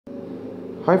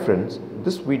Hi friends,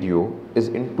 this video is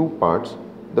in two parts.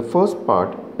 The first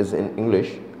part is in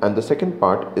English and the second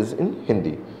part is in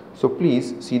Hindi. So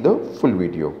please see the full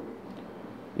video.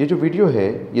 ये जो video है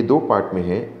ये दो part में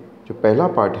है. जो पहला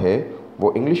part है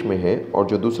वो इंग्लिश में है और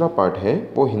जो दूसरा पार्ट है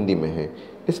वो हिंदी में है.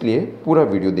 इसलिए पूरा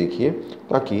वीडियो देखिए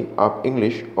ताकि आप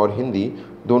इंग्लिश और हिंदी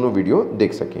दोनों वीडियो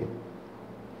देख सकें.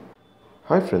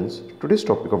 Hi friends, today's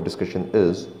topic of discussion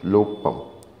is lobe pump.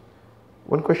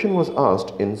 One question was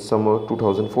asked in summer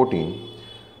 2014.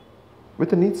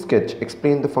 With a neat sketch,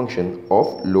 explain the function of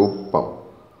lobe pump.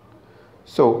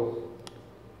 So,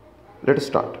 let us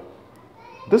start.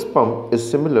 This pump is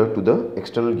similar to the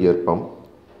external gear pump.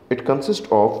 It consists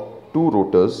of two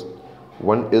rotors.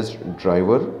 One is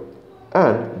driver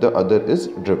and the other is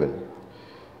driven.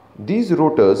 These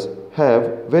rotors have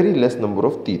very less number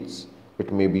of teeths.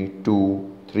 It may be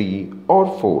 2, 3 or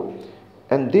 4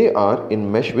 and they are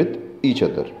in mesh with each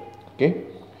other. Okay.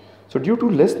 So due to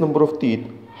less number of teeth,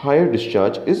 higher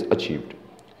discharge is achieved.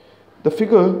 The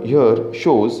figure here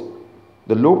shows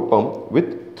the lobe pump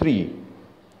with 3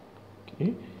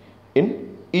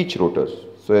 in each rotor.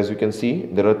 So as you can see,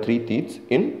 there are 3 teeth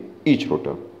in each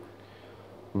rotor.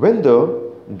 When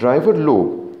the driver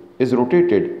lobe is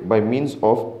rotated by means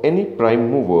of any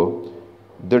prime mover,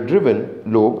 the driven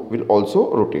lobe will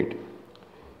also rotate.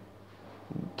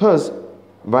 Thus,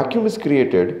 vacuum is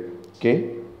created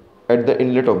at the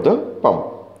inlet of the pump.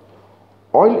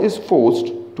 Oil is forced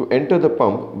to enter the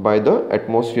pump by the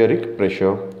atmospheric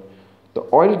pressure. The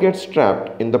oil gets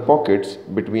trapped in the pockets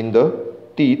between the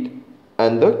teeth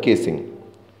and the casing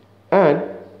and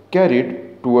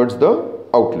carried towards the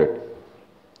outlet.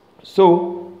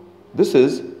 So, this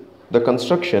is the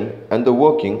construction and the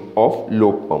working of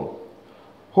lobe pump.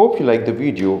 Hope you like the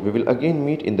video. We will again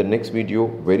meet in the next video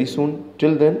very soon.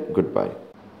 Till then, goodbye.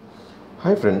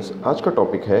 Hi friends, आज का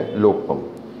topic है lobe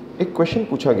pump. एक question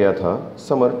पूछा गया था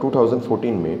summer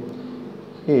 2014 में.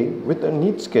 हे with a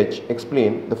neat sketch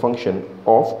explain the function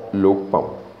of lobe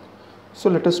pump. So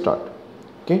let us start.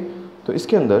 Okay, तो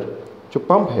इसके अंदर जो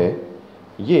पंप है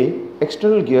ये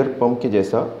एक्सटर्नल गियर पंप के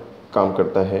जैसा काम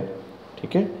करता है.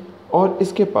 ठीक है, और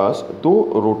इसके पास दो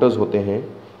रोटर्स होते हैं.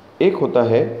 एक होता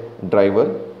है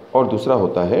ड्राइवर और दूसरा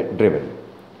होता है ड्रिवन.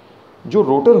 जो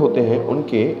रोटर होते हैं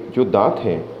उनके जो दांत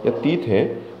हैं या तीत हैं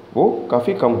वो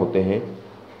काफ़ी कम होते हैं.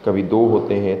 कभी 2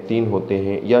 होते हैं, 3 होते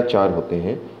हैं या 4 होते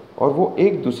हैं और वो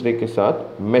एक दूसरे के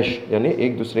साथ मेश यानी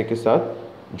एक दूसरे के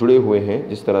साथ जुड़े हुए हैं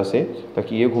जिस तरह से,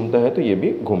 ताकि ये घूमता है तो ये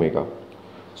भी घूमेगा.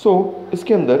 सो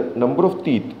इसके अंदर नंबर ऑफ़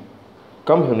तीत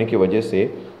कम होने की वजह से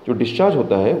जो डिस्चार्ज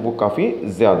होता है वो काफ़ी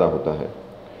ज़्यादा होता है.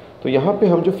 तो यहाँ पे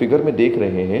हम जो फिगर में देख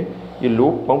रहे हैं ये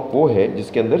लोब पंप वो है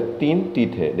जिसके अंदर 3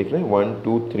 टीथ है. देख रहे हैं 1,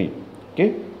 2, 3 के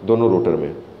दोनों रोटर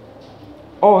में.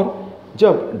 और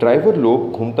जब ड्राइवर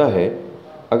लोब घूमता है,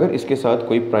 अगर इसके साथ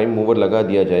कोई प्राइम मूवर लगा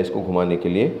दिया जाए इसको घुमाने के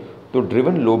लिए, तो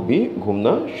ड्रिवन लोब भी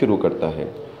घूमना शुरू करता है.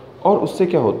 और उससे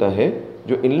क्या होता है,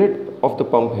 जो इनलेट ऑफ द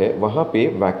पंप है वहाँ पे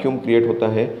वैक्यूम क्रिएट होता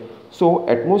है. सो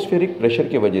एटमॉस्फेरिक प्रेशर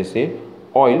की वजह से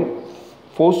ऑयल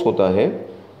फोर्स होता है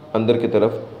अंदर की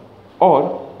तरफ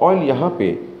और ऑयल यहाँ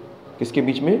पे किसके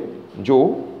बीच में, जो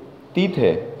टीथ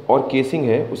है और केसिंग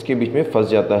है उसके बीच में फंस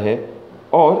जाता है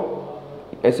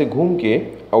और ऐसे घूम के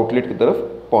आउटलेट की तरफ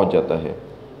पहुँच जाता है.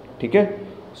 ठीक है,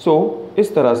 सो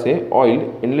इस तरह से ऑयल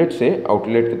इनलेट से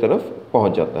आउटलेट की तरफ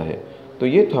पहुँच जाता है. तो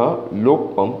ये था लोब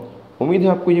पंप. उम्मीद है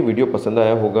आपको ये वीडियो पसंद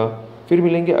आया होगा. फिर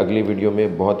मिलेंगे अगले वीडियो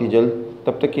में बहुत ही जल्द.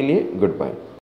 तब तक के लिए गुड बाय.